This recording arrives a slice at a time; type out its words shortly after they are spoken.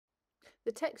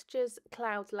The Textures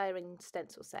Clouds Layering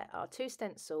Stencil Set are two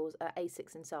stencils at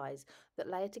A6 in size that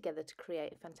layer together to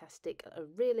create a fantastic,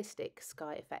 realistic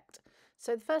sky effect.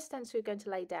 So the first stencil you're going to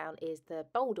lay down is the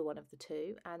bolder one of the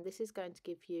two, and this is going to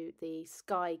give you the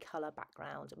sky colour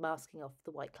background, masking off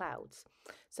the white clouds.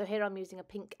 So here I'm using a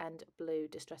pink and blue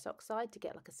Distress Oxide to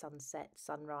get like a sunset,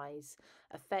 sunrise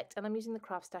effect, and I'm using the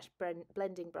Craft Stash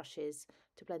blending brushes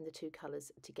to blend the two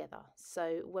colours together.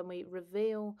 So when we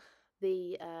reveal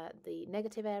the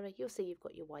negative area, you'll see you've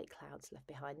got your white clouds left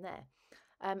behind there.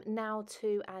 Now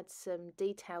to add some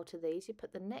detail to these, you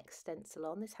put the next stencil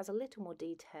on. This has a little more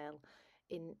detail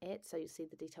in it, so you see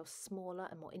the detail smaller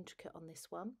and more intricate on this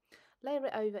one. Layer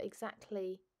it over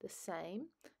exactly the same,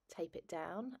 tape it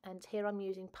down, and here I'm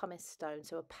using pumice stone,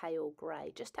 so a pale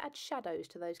grey, just to add shadows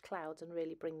to those clouds and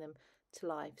really bring them to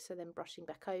life. So then brushing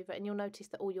back over, and you'll notice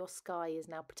that all your sky is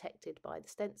now protected by the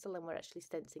stencil, and we're actually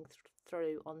stenciling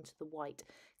through onto the white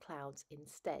clouds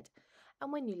instead.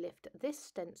 And when you lift this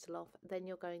stencil off, then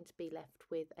you're going to be left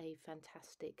with a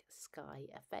fantastic sky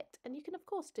effect. And you can of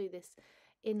course do this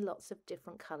in lots of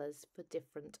different colours for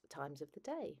different times of the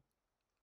day.